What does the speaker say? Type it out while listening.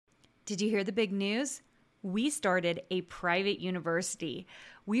Did you hear the big news? We started a private university.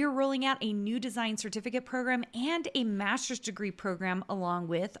 We are rolling out a new design certificate program and a master's degree program along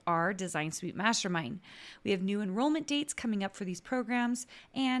with our Design Suite Mastermind. We have new enrollment dates coming up for these programs.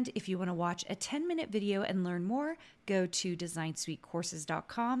 And if you want to watch a 10-minute video and learn more, go to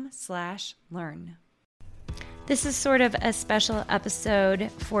designsuitecourses.com/learn. This is sort of a special episode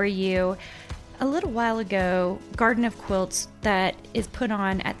for you. A little while ago, Garden of Quilts that is put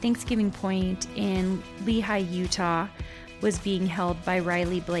on at Thanksgiving Point in Lehi, Utah, was being held by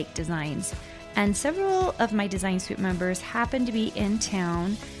Riley Blake Designs. And several of my Design Suite members happened to be in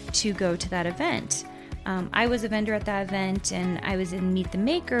town to go to that event. I was a vendor at that event and I was in Meet the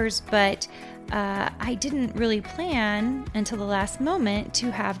Makers, but I didn't really plan until the last moment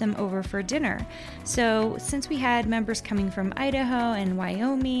to have them over for dinner. So since we had members coming from Idaho and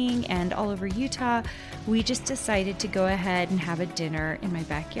Wyoming and all over Utah, we just decided to go ahead and have a dinner in my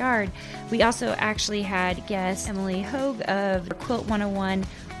backyard. We also actually had guest Emily Hogue of Quilt 101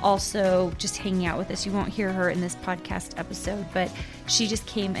 also just hanging out with us. You won't hear her in this podcast episode, but she just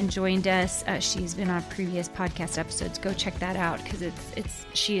came and joined us. She's been on previous podcast episodes. Go check that out because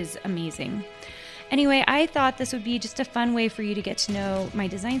she is amazing. Anyway, I thought this would be just a fun way for you to get to know my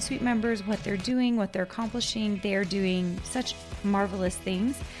Design Suite members, what they're doing, what they're accomplishing. They're doing such marvelous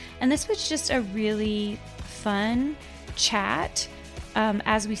things. And this was just a really fun chat.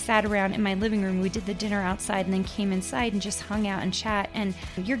 As we sat around in my living room, we did the dinner outside and then came inside and just hung out and chat. And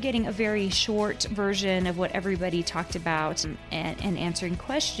you're getting a very short version of what everybody talked about and answering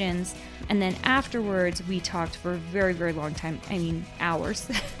questions. And then afterwards, we talked for a very, very long time. I mean, hours.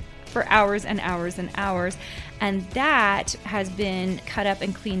 For hours and hours and hours. And that has been cut up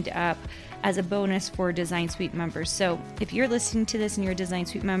and cleaned up as a bonus for Design Suite members. So if you're listening to this and you're a Design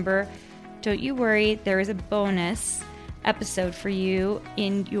Suite member, don't you worry. There is a bonus episode for you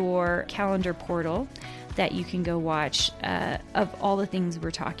in your calendar portal that you can go watch of all the things we're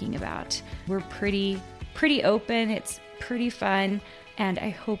talking about. We're pretty open. It's pretty fun. And I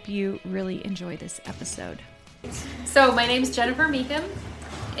hope you really enjoy this episode. So my name's Jennifer Meekum.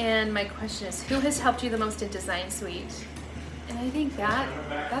 And my question is, who has helped you the most in Design Suite? And I think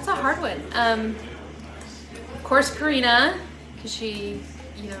that's a hard one. Of course, Karina, because she,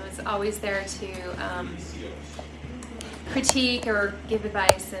 is always there to critique or give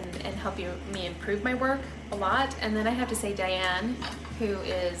advice and help me improve my work a lot. And then I have to say Diane, who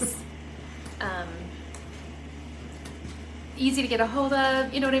is easy to get a hold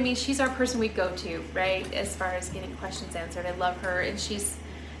of. You know what I mean? She's our person we go to, right? As far as getting questions answered. I love her, and she's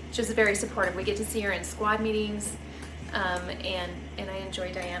just very supportive. We get to see her in squad meetings, and I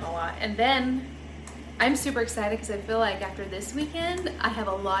enjoy Diane a lot. And then I'm super excited because I feel like after this weekend, I have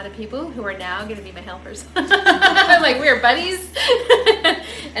a lot of people who are now going to be my helpers. I'm like, we're buddies,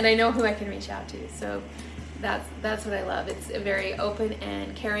 and I know who I can reach out to. So that's what I love. It's a very open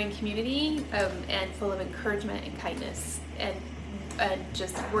and caring community, and full of encouragement and kindness, and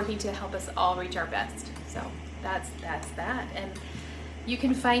just working to help us all reach our best. So that's that. And you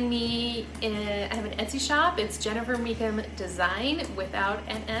can find me I have an Etsy shop. It's Jennifer Meekum Design without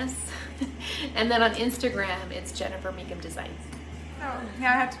an S. And then on Instagram, it's Jennifer Meekum Designs. Oh,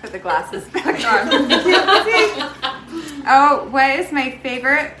 now I have to put the glasses back on. Oh, what is my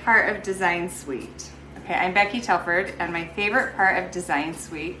favorite part of Design Suite? Okay, I'm Becky Telford, and my favorite part of Design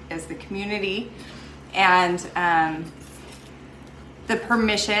Suite is the community and the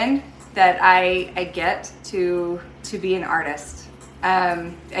permission that I get to be an artist.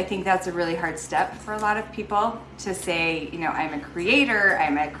 I think that's a really hard step for a lot of people to say, I'm a creator,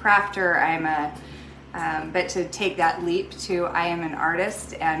 I'm a crafter, but to take that leap to I am an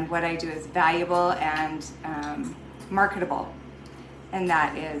artist and what I do is valuable and marketable. And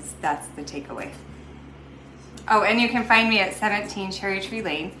that's the takeaway. Oh, and you can find me at 17 Cherry Tree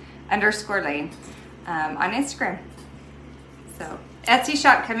Lane _Lane on Instagram. So Etsy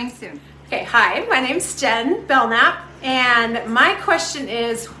shop coming soon. Okay, hi, my name's Jen Belknap, and my question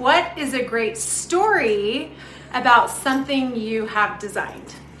is, what is a great story about something you have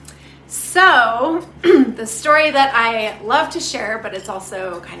designed? So, the story that I love to share, but it's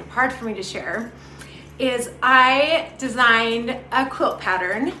also kind of hard for me to share, is I designed a quilt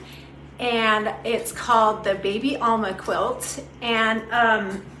pattern, and it's called the Baby Alma quilt, and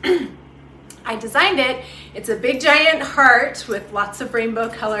I designed it. It's a big giant heart with lots of rainbow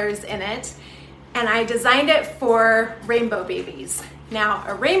colors in it, and I designed it for rainbow babies. Now,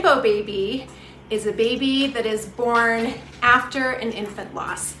 a rainbow baby is a baby that is born after an infant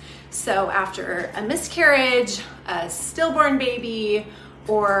loss. So after a miscarriage, a stillborn baby,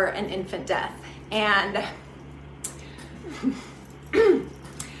 or an infant death. And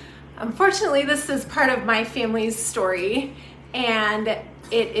Unfortunately, this is part of my family's story, and it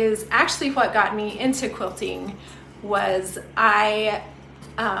is actually what got me into quilting. Was I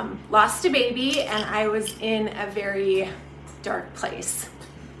lost a baby, and I was in a very dark place,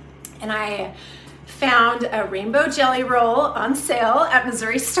 and I found a rainbow jelly roll on sale at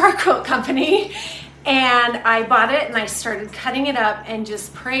Missouri Star Quilt Company, and I bought it and I started cutting it up and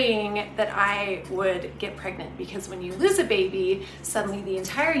just praying that I would get pregnant, because when you lose a baby, suddenly the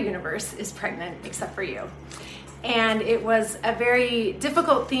entire universe is pregnant except for you. And it was a very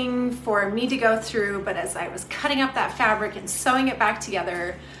difficult thing for me to go through, but as I was cutting up that fabric and sewing it back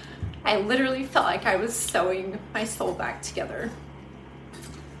together, I literally felt like I was sewing my soul back together.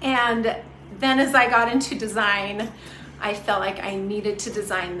 And then as I got into design, I felt like I needed to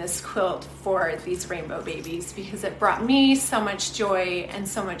design this quilt for these rainbow babies because it brought me so much joy and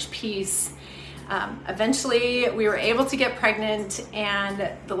so much peace. Eventually, we were able to get pregnant, and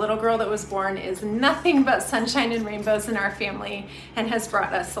the little girl that was born is nothing but sunshine and rainbows in our family and has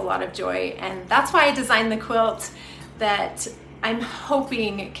brought us a lot of joy. And that's why I designed the quilt that I'm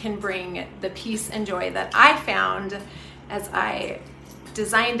hoping can bring the peace and joy that I found as I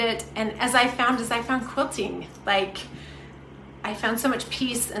designed it, and as I found quilting. Like, I found so much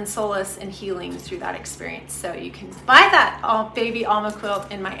peace and solace and healing through that experience. So you can buy that baby Alma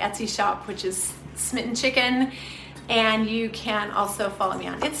quilt in my Etsy shop, which is Smitten Chicken, and you can also follow me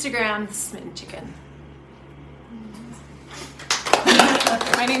on Instagram, Smitten Chicken.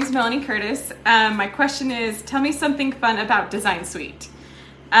 My name is Melanie Curtis. My question is, tell me something fun about Design Suite.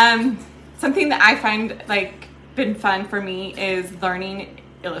 Something that I find been fun for me is learning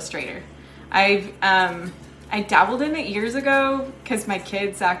Illustrator. I dabbled in it years ago because my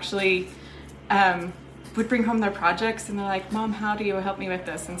kids actually would bring home their projects and they're like, Mom, how do you help me with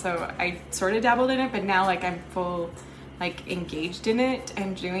this? And so I sort of dabbled in it, but now I'm full engaged in it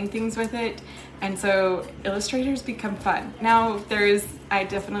and doing things with it. And so Illustrator's become fun. Now I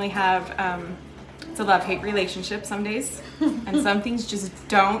definitely have, it's a love-hate relationship some days, and some things just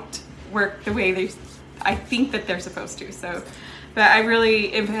don't work the way I think that they're supposed to. So, but I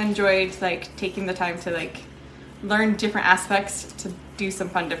really have enjoyed taking the time to learn different aspects to do some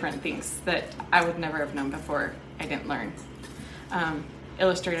fun different things that I would never have known before I didn't learn.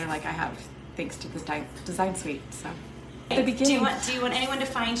 Illustrator I have thanks to the Design Suite. So at the beginning. Do you want anyone to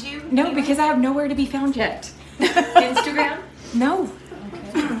find you? No, because I have nowhere to be found yet. Instagram? No.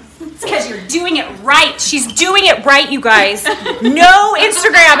 Okay. It's because you're doing it right. She's doing it right, you guys. No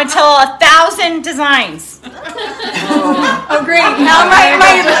Instagram until 1,000 designs. Oh, great. Now my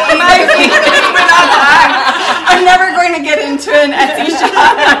I'm never going to get into an Etsy shop.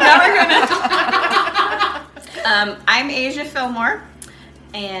 I'm never going to. I'm Asia Fillmore,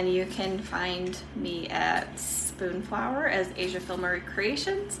 and you can find me at Spoonflower as Asia Fillmore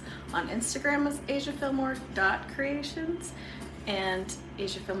Creations, on Instagram as asiafillmore.creations, and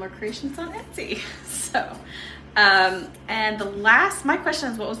Asia Fillmore Creations on Etsy. So, and my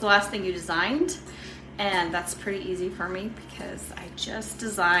question is, what was the last thing you designed? And that's pretty easy for me because I just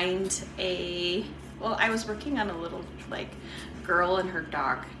designed I was working on a little girl and her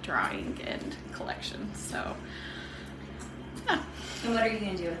dog drawing and collection. So, yeah. And what are you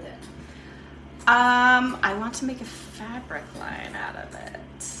going to do with it? I want to make a fabric line out of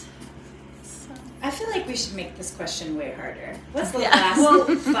it. So. I feel like we should make this question way harder. What's the last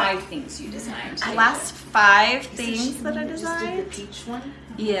 5 things you designed? The last 5 things that I designed? Just did the peach one?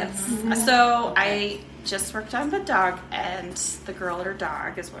 Yes. Mm-hmm. So I just worked on the dog, and the girl and her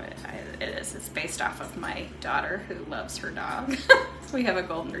dog is what it is. It's based off of my daughter who loves her dog. We have a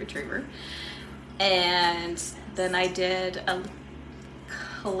golden retriever. And then I did a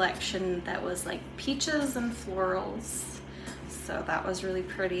collection that was peaches and florals. So that was really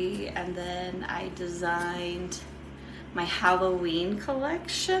pretty. And then I designed my Halloween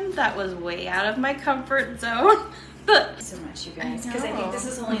collection that was way out of my comfort zone. So much, you guys, because I think this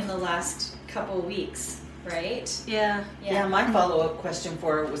is only in the last couple weeks, right? Yeah. Yeah, my follow-up question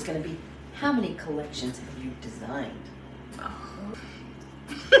for her was going to be, how many collections have you designed?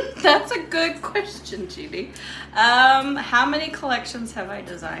 That's a good question, Judy. How many collections have I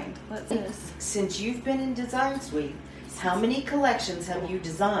designed? What's this? Since you've been in Design Suite, how many collections have you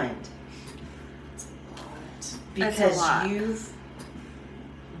designed? Because you've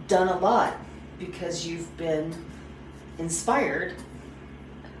done a lot, because you've been inspired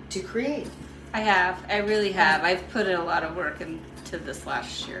to create. I have. I really have. I've put in a lot of work into this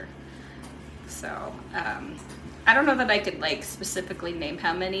last year. So, I don't know that I could specifically name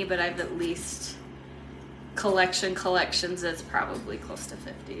how many, but I've at least collections is probably close to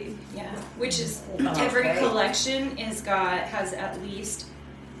 50. Yeah, which is every collection has at least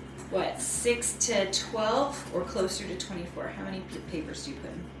what, 6 to 12 or closer to 24? How many papers do you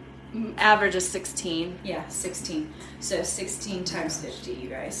put in? Average is 16. Yeah, 16. So 16 times 50, you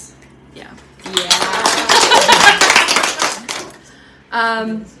guys. Yeah. Yeah.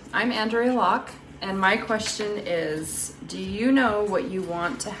 I'm Andrea Locke, and my question is, do you know what you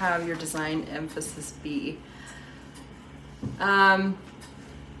want to have your design emphasis be?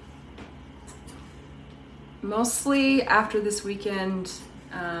 Mostly after this weekend,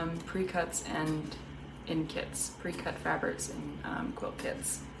 pre-cuts and in kits, pre-cut fabrics and quilt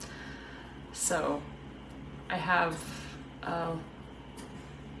kits. So I have a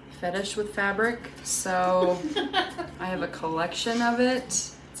fetish with fabric, so I have a collection of it.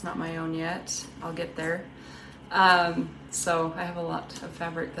 It's not my own yet. I'll get there. So I have a lot of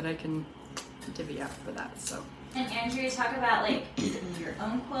fabric that I can divvy out for that. So. And Andrea, talk about, like, is it your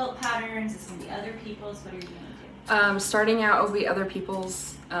own quilt patterns? Is it going to be other people's? What are you going to do? Starting out will be other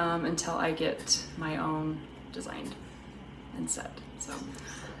people's until I get my own designed and set. So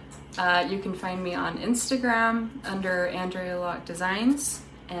you can find me on Instagram under Andrea Locke Designs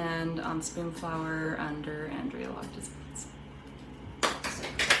and on Spoonflower under Andrea Locke Designs.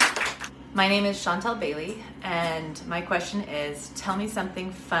 My name is Chantel Bailey, and my question is, tell me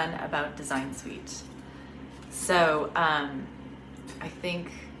something fun about Design Suite. So I think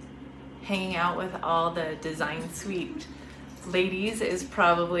hanging out with all the Design Suite ladies is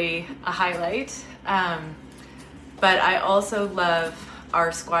probably a highlight. But I also love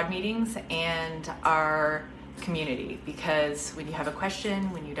our squad meetings and our community, because when you have a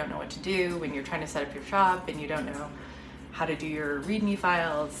question, when you don't know what to do, when you're trying to set up your shop and you don't know how to do your README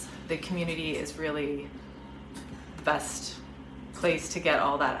files, the community is really the best place to get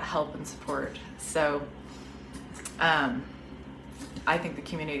all that help and support. So I think the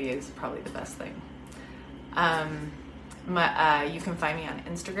community is probably the best thing. You can find me on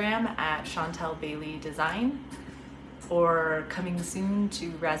Instagram at Chantel Bailey Design, or coming soon to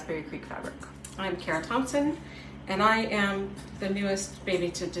Raspberry Creek Fabric. I'm Kara Thompson, and I am the newest baby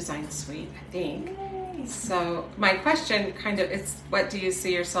to Design Suite, I think. Yay. So my question kind of is, what do you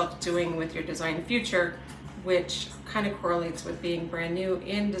see yourself doing with your design future, which kind of correlates with being brand new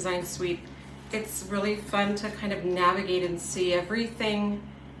in Design Suite. It's really fun to kind of navigate and see everything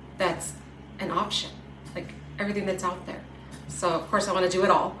that's an option, like everything that's out there. So of course I want to do it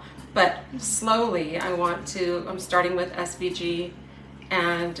all, but slowly I'm starting with SVG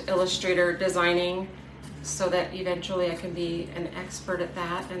and Illustrator designing, so that eventually I can be an expert at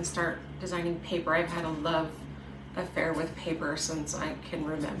that and start designing paper. I've had a love affair with paper since I can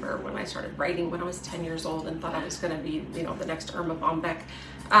remember, when I started writing when I was 10 years old and thought I was going to be, the next Irma Bombeck.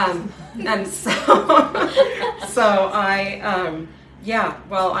 And so I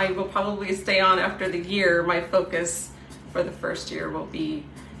will probably stay on after the year. My focus for the first year will be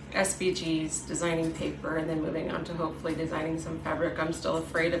SVGs, designing paper, and then moving on to hopefully designing some fabric. I'm still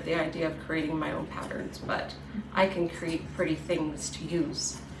afraid of the idea of creating my own patterns, but I can create pretty things to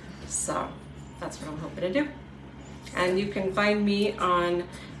use. So that's what I'm hoping to do. And you can find me on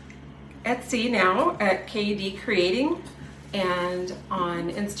Etsy now at KD Creating, and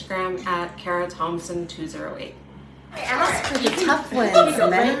on Instagram at Kara Thompson 208. I asked for the tough ones,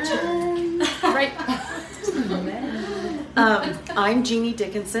 man. Right. I'm Jeannie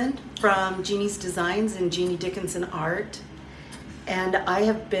Dickinson from Jeannie's Designs and Jeannie Dickinson Art, and I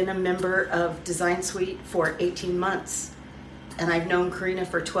have been a member of Design Suite for 18 months, and I've known Karina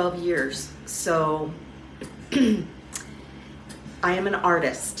for 12 years. So I am an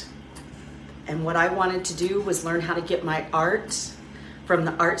artist, and what I wanted to do was learn how to get my art from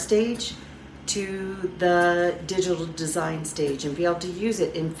the art stage to the digital design stage and be able to use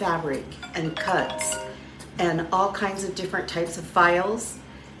it in fabric and cuts and all kinds of different types of files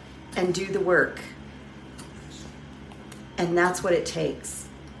and do the work. And that's what it takes.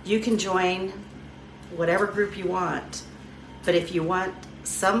 You can join whatever group you want, but if you want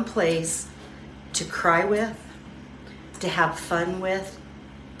some place to cry with, to have fun with,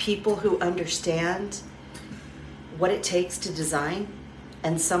 people who understand what it takes to design,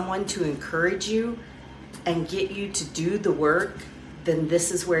 and someone to encourage you and get you to do the work, then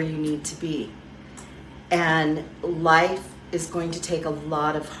this is where you need to be. And life is going to take a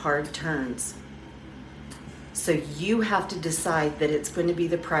lot of hard turns. So you have to decide that it's going to be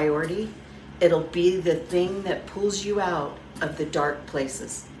the priority. It'll be the thing that pulls you out of the dark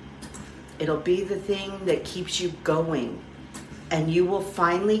places. It'll be the thing that keeps you going. And you will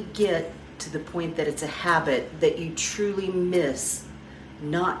finally get to the point that it's a habit that you truly miss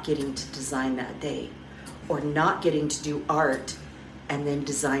not getting to design that day, or not getting to do art and then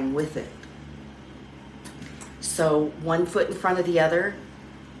design with it. So one foot in front of the other,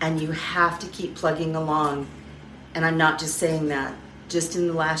 and you have to keep plugging along. And I'm not just saying that. Just in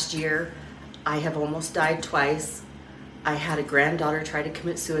the last year, I have almost died twice. I had a granddaughter try to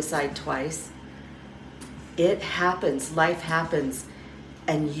commit suicide twice. It happens. Life happens.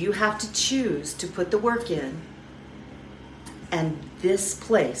 And you have to choose to put the work in. And this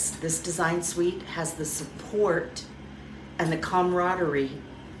place, this design suite, has the support and the camaraderie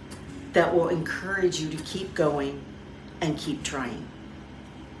that will encourage you to keep going and keep trying.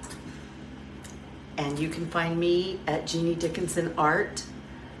 And you can find me at Jeannie Dickinson Art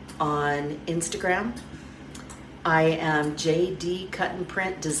on Instagram. I am JD Cut and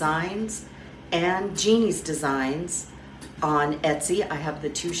Print Designs and Jeannie's Designs on Etsy. I have the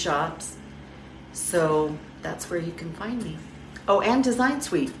 2 shops. So that's where you can find me. Oh, and Design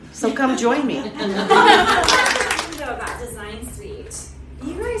Suite. So come join me. About Design Suite.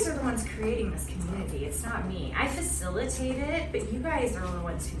 You guys are the ones creating this community. It's not me. I facilitate it, but you guys are the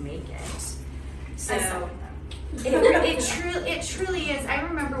ones who make it. So it truly is. I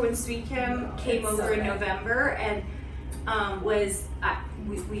remember when Sweet Kim came over in November and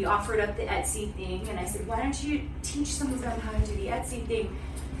we offered up the Etsy thing, and I said, why don't you teach some of them how to do the Etsy thing?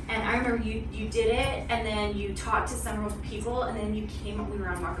 And I remember you did it, and then you talked to several people, and then you came up, we were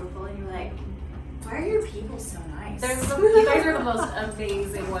on Marco Polo, and you were like, why are your people so nice? You guys are the most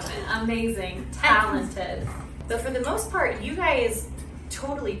amazing women. Amazing, talented. But for the most part, you guys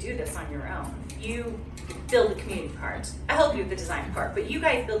totally do this on your own. You build the community part. I help you with the design part, but you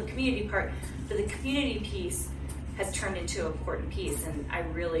guys build the community part. But the community piece has turned into an important piece, and I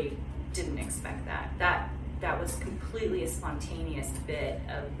really didn't expect that. That was completely a spontaneous bit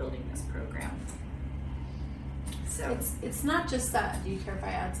of building this program. So it's not just that. Do you care if I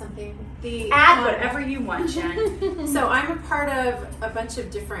add something? Add whatever you want, Jen. So I'm a part of a bunch of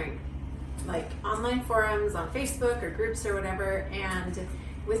different online forums on Facebook or groups or whatever, and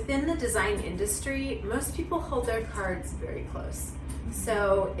within the design industry, most people hold their cards very close.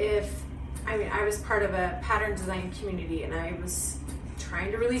 So I was part of a pattern design community, and I was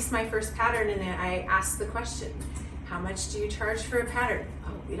trying to release my first pattern, and I asked the question, how much do you charge for a pattern?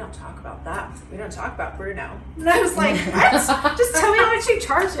 Oh, we don't talk about that. We don't talk about Bruno. And I was like, what? Just tell me how much you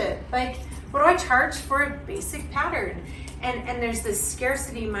charge it. What do I charge for a basic pattern? And there's this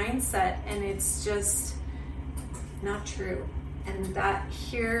scarcity mindset, and it's just not true. And that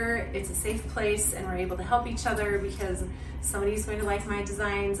here, it's a safe place, and we're able to help each other because somebody's going to like my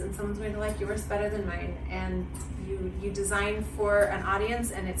designs and someone's going to like yours better than mine. And you design for an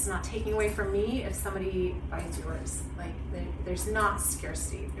audience, and it's not taking away from me if somebody buys yours. There's not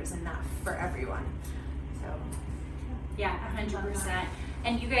scarcity. There's enough for everyone. So yeah, 100%.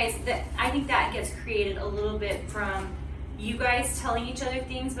 And you guys, I think that gets created a little bit from you guys telling each other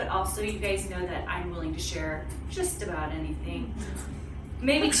things, but also you guys know that I'm willing to share just about anything.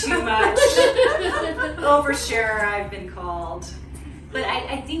 Maybe too much. Overshare, I've been called. But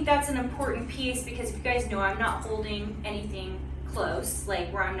I think that's an important piece, because if you guys know I'm not holding anything close,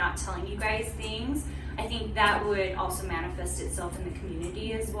 where I'm not telling you guys things, I think that would also manifest itself in the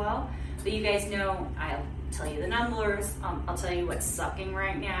community as well. But you guys know I'll tell you the numbers, I'll tell you what's sucking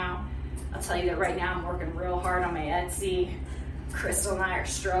right now. I'll tell you that right now I'm working real hard on my Etsy. Crystal and I are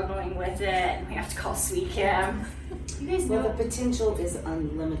struggling with it, and we have to call Sweet Kim. You guys know the potential is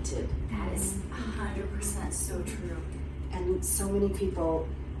unlimited. That is 100% so true. And so many people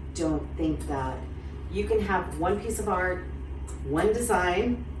don't think that you can have one piece of art, one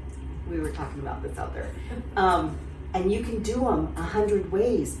design. We were talking about this out there. And you can do them 100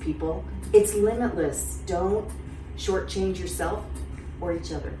 ways, people. It's limitless. Don't shortchange yourself or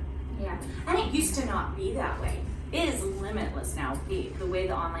each other. Yeah, and it used to not be that way. It is limitless now, the way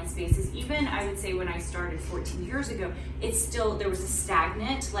the online space is. Even, I would say, when I started 14 years ago, there was a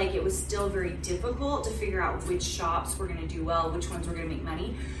stagnant, it was still very difficult to figure out which shops were gonna do well, which ones were gonna make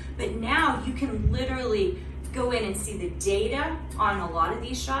money. But now you can literally go in and see the data on a lot of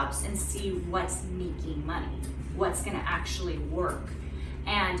these shops and see what's making money, what's gonna actually work.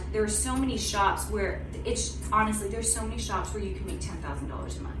 And there are so many shops where there's so many shops where you can make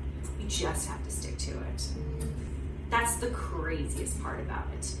 $10,000 a month. You just have to stick to it. That's the craziest part about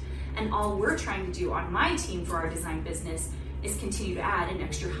it. And all we're trying to do on my team for our design business is continue to add an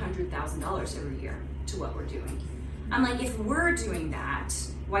extra $100,000 every year to what we're doing. I'm like, if we're doing that,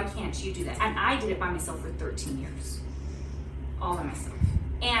 why can't you do that? And I did it by myself for 13 years, all by myself.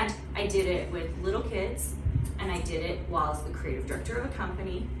 And I did it with little kids, and I did it while I was the creative director of a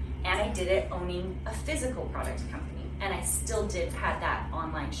company, and I did it owning a physical product company. And I still had that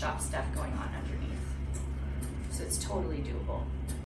online shop stuff going on underneath. So it's totally doable.